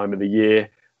this time of the year.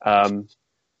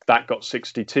 That got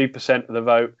 62% of the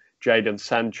vote. Jadon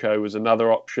Sancho was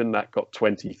another option. That got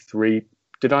 23.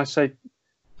 Did I say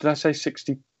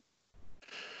 60?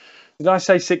 Did I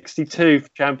say 62 for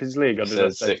Champions League? Or did I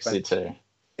say 62?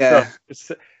 Yeah.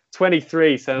 So,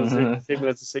 23 sounds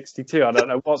similar to 62. I don't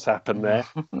know what's happened there.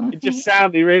 It just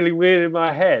sounded really weird in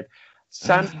my head.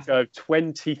 Sancho,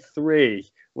 23.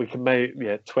 We can make,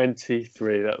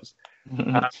 23. That was.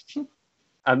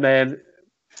 And then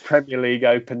Premier League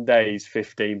open days,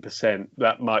 15%.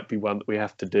 That might be one that we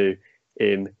have to do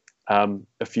in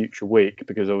a future week,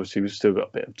 because obviously we've still got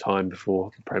a bit of time before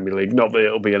the Premier League. Not that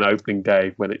it'll be an opening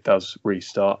day when it does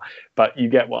restart, but you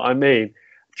get what I mean.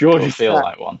 George, it'll feel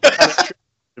like one.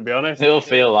 To be honest, it'll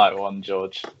feel like one,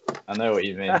 George. I know what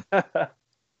you mean.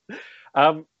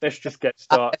 Let's just get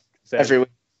started. Every week.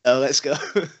 Oh, let's go.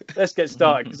 Let's get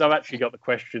started, because I've actually got the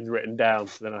questions written down,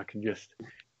 so then I can just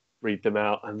read them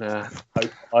out, and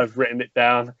I've written it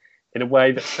down in a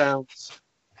way that sounds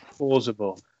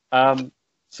plausible.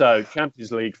 So,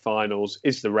 Champions League finals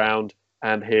is the round,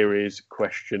 and here is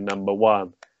question number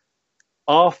 1.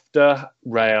 After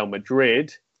Real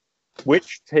Madrid,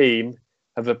 which team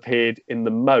have appeared in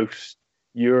the most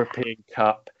European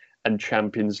Cup and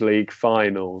Champions League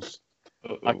finals?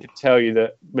 I can tell you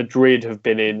that Madrid have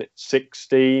been in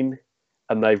 16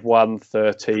 and they've won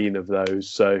 13 of those.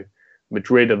 So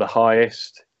Madrid are the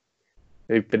highest.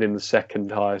 They've been in the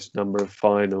second highest number of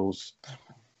finals.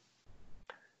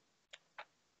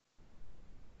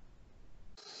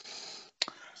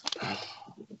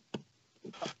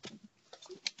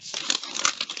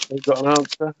 You've got an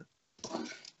answer?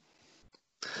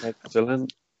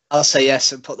 Excellent. I'll say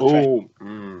yes and put the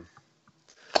pressure.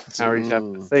 Harry's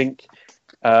having to think.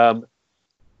 I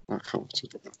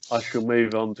shall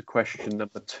move on to question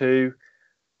number 2.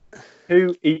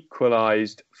 Who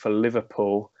equalised for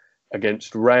Liverpool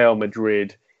against Real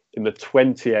Madrid in the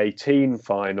 2018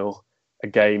 final, a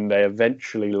game they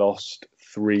eventually lost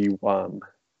 3-1?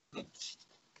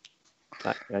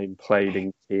 That game played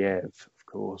in Kiev, of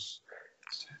course.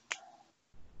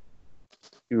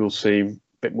 You will seem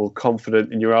a bit more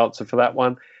confident in your answer for that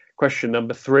one. Question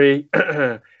number 3.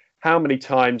 How many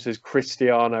times has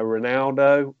Cristiano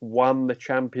Ronaldo won the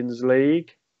Champions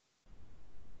League?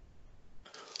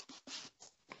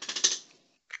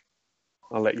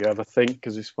 I'll let you have a think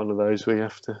because it's one of those we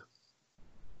have to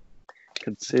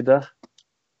consider.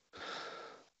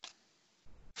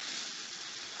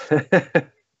 The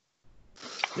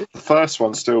first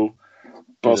one's still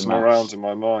buzzing around in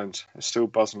my mind. It's still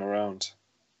buzzing around.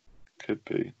 Could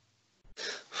be.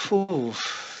 Ooh.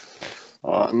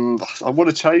 I want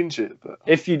to change it, but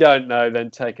If you don't know,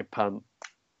 then take a punt.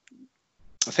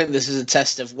 I think this is a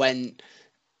test of when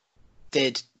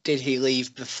did he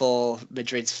leave before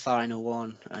Madrid's final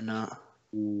one or not.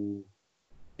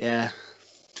 Yeah.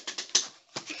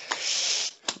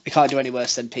 We can't do any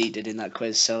worse than Pete did in that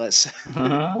quiz, so let's...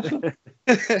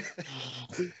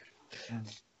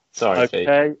 Sorry, Pete.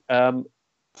 Okay.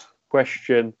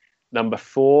 Question number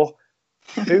 4.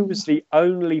 Who was the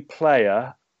only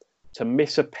player to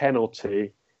miss a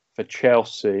penalty for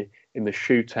Chelsea in the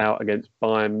shootout against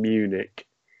Bayern Munich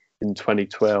in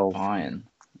 2012? Bayern.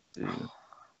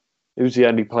 Who was the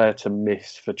only player to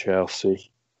miss for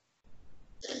Chelsea?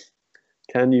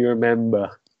 Can you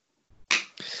remember?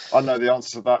 I know the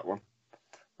answer to that one.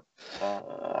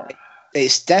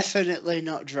 It's definitely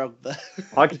not Drogba.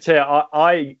 I can tell you,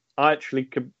 I actually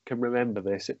can remember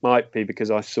this. It might be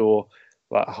because I saw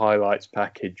like a highlights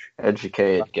package.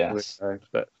 Educated guess.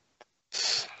 But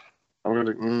I'm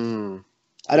going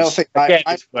I don't think... again,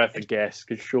 it's worth a guess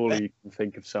because surely you can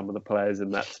think of some of the players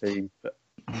in that team. But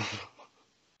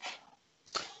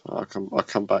I'll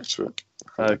come back to it.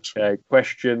 okay,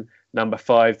 question number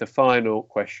 5, the final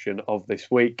question of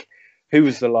this week. Who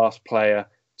was the last player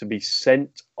to be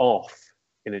sent off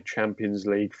in a Champions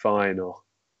League final?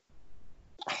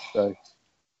 So,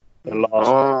 the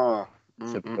last.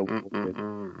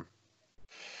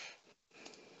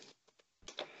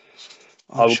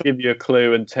 I will give you a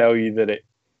clue and tell you that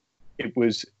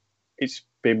it's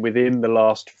been within the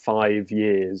last 5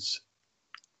 years.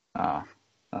 That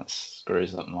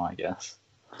screws up my guess.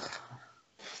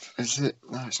 Is it?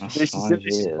 No, it's not. This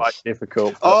is quite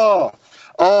difficult.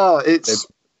 It's.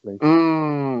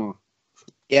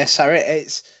 Yes, Harry.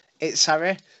 It's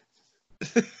Harry.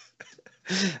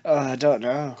 I don't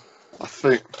know. I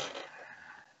think.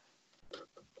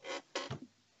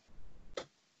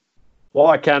 What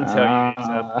I can tell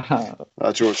you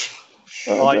is, George.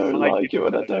 I don't like it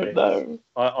when I don't know.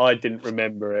 I didn't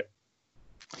remember it.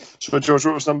 So, George,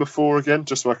 what was number 4 again?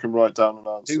 Just so I can write down an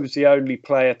answer. Who was the only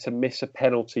player to miss a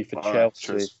penalty for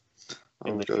Chelsea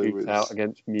in the shootout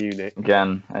against Munich?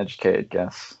 Again, educated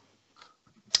guess.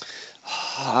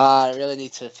 I really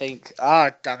need to think.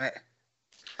 Damn it.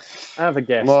 Have a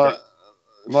guess.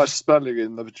 My spelling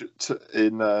in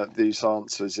these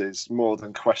answers is more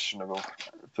than questionable.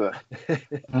 But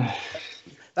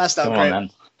that's not Come great. on,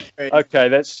 then. Okay,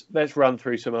 let's run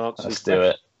through some answers. Let's do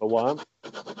it. For one,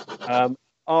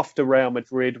 after Real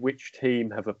Madrid, which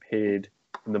team have appeared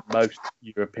in the most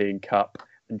European Cup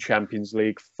and Champions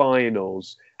League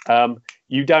finals?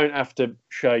 You don't have to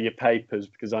show your papers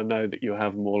because I know that you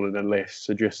have them all in a list.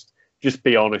 So just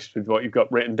be honest with what you've got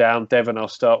written down. Devon, I'll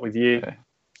start with you. Okay.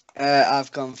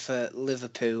 I've gone for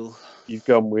Liverpool. You've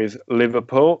gone with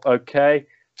Liverpool. Okay.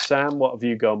 Sam, what have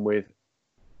you gone with?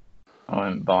 I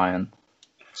went Bayern.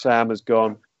 Sam has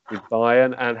gone with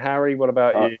Bayern. And Harry, what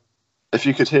about you? If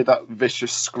you could hear that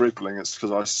vicious scribbling, it's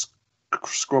because I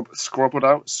scribbled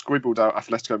out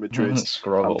Atletico Madrid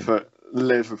and put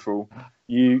Liverpool.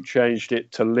 You changed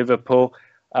it to Liverpool.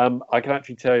 I can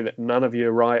actually tell you that none of you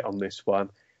are right on this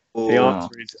one. The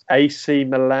answer is AC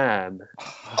Milan.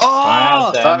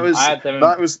 That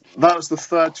was the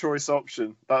third choice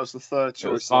option. That was the third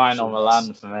choice. Final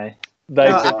Milan for me.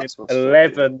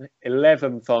 They've been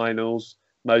 11 finals,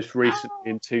 most recently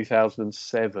in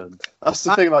 2007. That's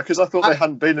the thing, because I thought they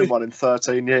hadn't been in one in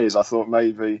 13 years. I thought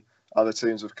maybe other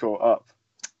teams have caught up.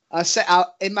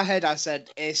 In my head, I said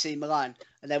AC Milan,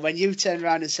 and then when you turned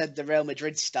around and said the Real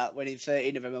Madrid stat, winning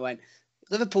 13 of them, I went,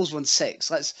 Liverpool's won 6.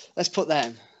 Let's put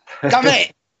them. Damn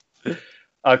it!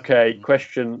 Okay,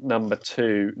 question number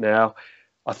 2 now.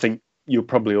 I think you'll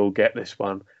probably all get this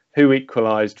one. Who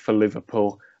equalised for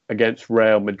Liverpool against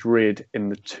Real Madrid in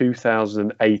the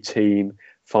 2018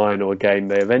 final game?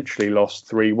 They eventually lost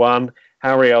 3-1.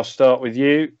 Harry, I'll start with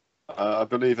you. I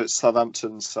believe it's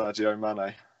Southampton's Sadio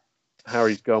Mane.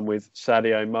 Harry's gone with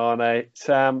Sadio Mane.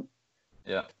 Sam?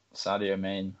 Yeah, Sadio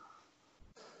Mane.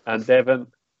 And Devon?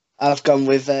 I've gone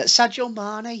with Sadio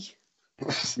Mane.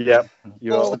 Yep.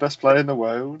 You're the best player in the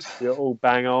world. You're all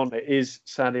bang on. It is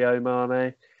Sadio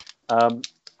Mane.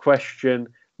 Question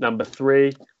number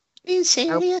 3. Being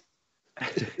serious?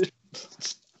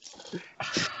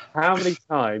 How many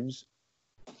times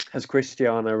has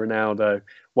Cristiano Ronaldo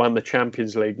won the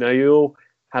Champions League? Now, you all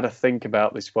had a think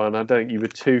about this one. I don't think you were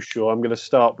too sure. I'm going to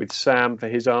start with Sam for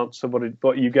his answer. What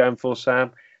are you going for,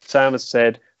 Sam? Sam has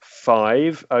said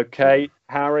 5. Okay.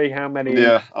 Harry, how many?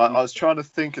 Yeah, I was trying to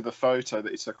think of the photo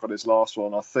that he took on his last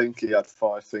one. I think he had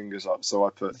 5 fingers up, so I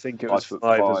think it was put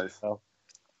 5 5. as well.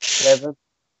 7.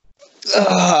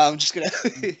 I'm just gonna.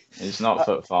 He's not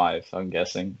foot 5, I'm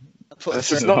guessing.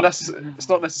 It's not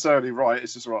necessarily right.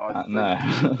 It's just right. No.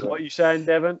 What are you saying,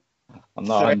 Devon? I'm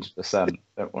not 100%.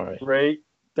 Don't worry. 3.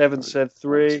 Devon said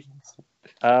 3.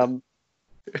 Sam,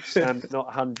 not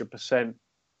 100%.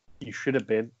 You should have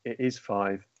been. It is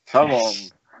 5. Come on.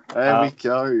 There we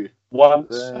go.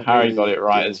 Once. Harry got it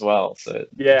right as well. So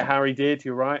Yeah, Harry did.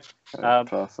 You're right.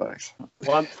 Perfect.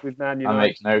 Once with Man United. I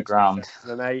make no ground.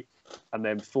 2008, and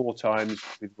then 4 times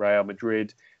with Real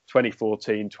Madrid,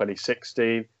 2014,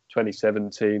 2016,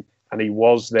 2017, and he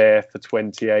was there for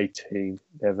 2018,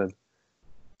 Devon.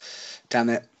 Damn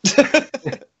it.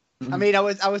 I mean, I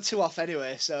was 2 off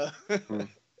anyway, so.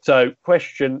 So,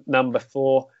 question number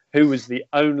 4. Who was the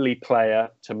only player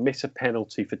to miss a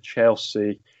penalty for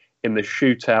Chelsea in the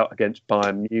shootout against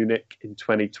Bayern Munich in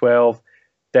 2012?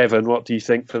 Devon, what do you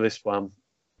think for this one?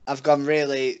 I've gone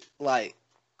really, right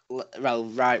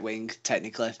wing,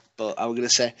 technically, but I'm going to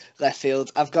say left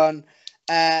field. I've gone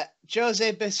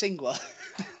Jose Bosingwa.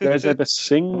 Jose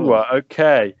Bosingwa,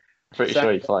 okay. Pretty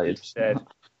sure he played.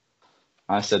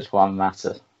 I said Juan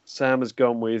Mata. Sam has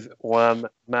gone with Juan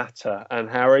Mata. And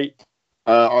Harry?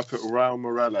 I put Raul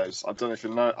Morales. I don't know if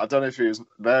you know. I don't know if he was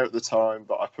there at the time,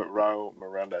 but I put Raul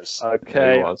Morales.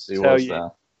 Okay, He was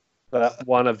there. That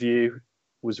one of you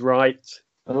was right.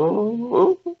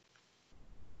 Oh.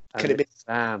 Could it be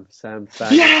Sam? Sam.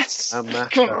 Yes! Sam Mata.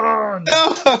 Come on!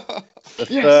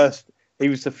 He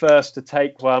was the first to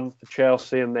take one for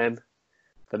Chelsea, and then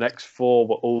the next 4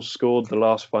 were all scored. The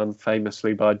last one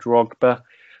famously by Drogba.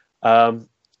 Did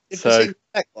Basinga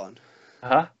take one?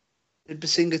 Huh? Did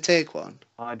Basinga take one?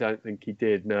 I don't think he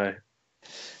did. No,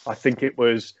 I think it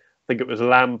was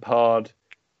Lampard,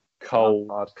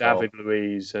 Cole, David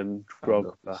Luiz, and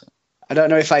Drogba. I don't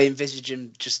know if I envisage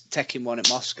him just taking one at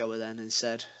Moscow then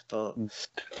instead, but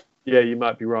yeah, you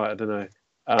might be right. I don't know.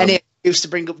 Any excuse to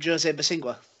bring up Jose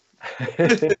Bosingwa?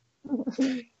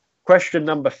 Question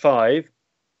number 5.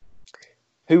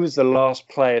 Who was the last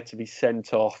player to be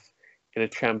sent off in a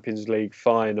Champions League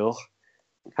final?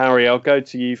 Harry, I'll go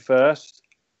to you first.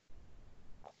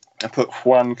 I put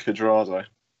Juan Cuadrado.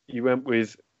 You went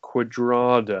with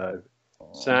Cuadrado.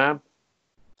 Sam?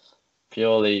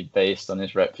 Purely based on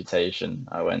his reputation,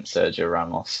 I went Sergio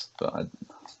Ramos, but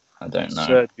I don't know.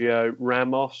 Sergio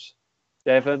Ramos.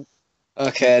 Devon?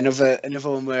 Okay, another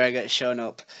one where I get shown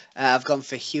up. I've gone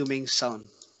for Heung-min Son.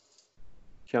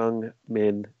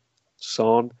 Heung-min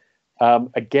Son.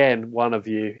 Again, one of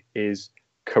you is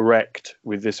correct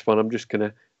with this one. I'm just going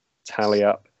to tally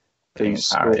up these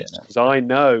scores because I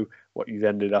know what you've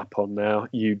ended up on now.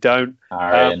 You don't.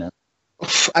 I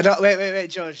don't. Wait,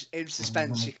 George. In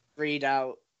suspense, you can read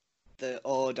out the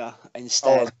order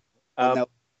instead. The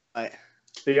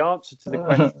answer to the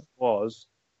question was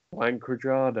Juan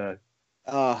Cuadrado.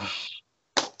 Oh.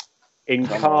 In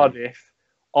Cardiff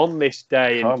on this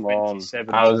day in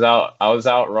 2017. I was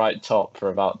outright top for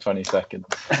about 20 seconds.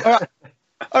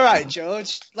 All right,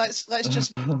 George. Let's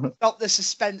just stop the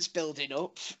suspense building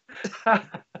up. I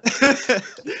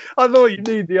thought you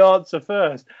need the answer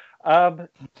first. So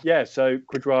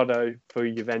Cuadrado for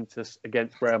Juventus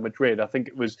against Real Madrid. I think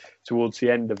it was towards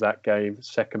the end of that game.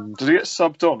 Second. Did he get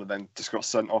subbed on and then just got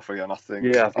sent off again? I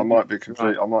think. Yeah, I might be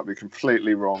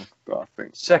completely wrong, but I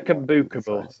think second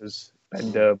bookable, as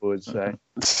Ben Derby would say.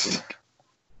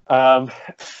 That's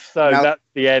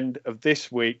the end of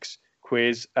this week's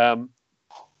quiz.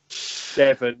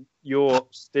 Devon, you're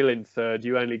still in third.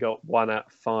 You only got 1 out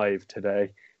of 5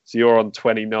 today, so you're on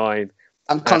 29.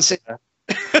 I'm considering.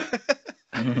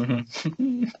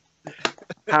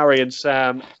 Harry and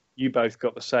Sam, you both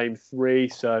got the same 3,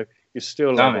 so you're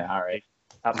still Harry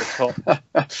at the top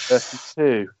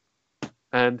 32.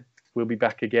 And we'll be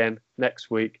back again next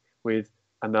week with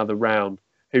another round.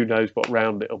 Who knows what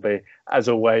round it'll be? As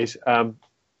always,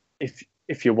 if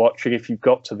you're watching, if you've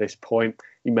got to this point,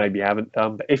 you maybe haven't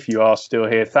done, but if you are still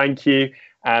here, thank you.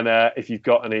 And if you've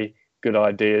got any good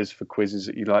ideas for quizzes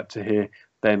that you'd like to hear,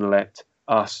 then let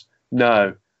us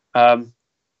know.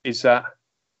 Is that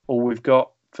all we've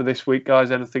got for this week, guys?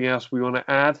 Anything else we want to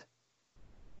add?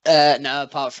 No,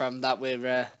 apart from that,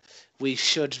 we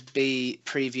should be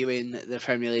previewing the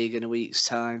Premier League in a week's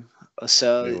time or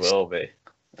so. We will be.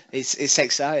 It's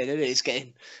exciting, isn't it? It's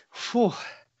getting. Whew.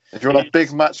 If you want a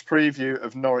big match preview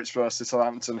of Norwich versus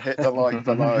Southampton, hit the like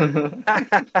below.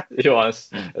 You want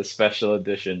a special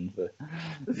edition for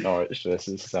Norwich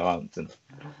versus Southampton?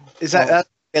 Is that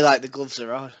like the gloves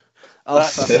are on?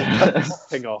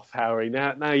 Thing off, Harry.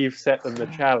 Now you've set them the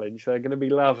challenge. They're going to be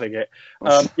loving it.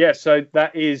 So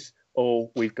that is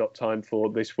all we've got time for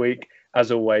this week.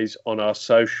 As always, on our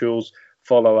socials,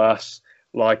 follow us,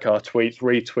 like our tweets,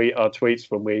 retweet our tweets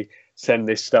when we send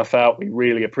this stuff out. We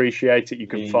really appreciate it. You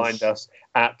can find us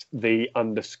at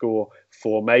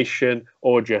 @the_formation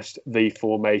or just the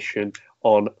formation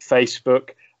on Facebook.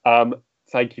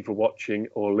 Thank you for watching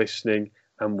or listening,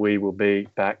 and we will be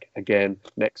back again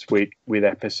next week with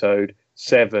episode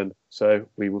 7. So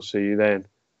we will see you then.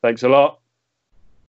 Thanks a lot.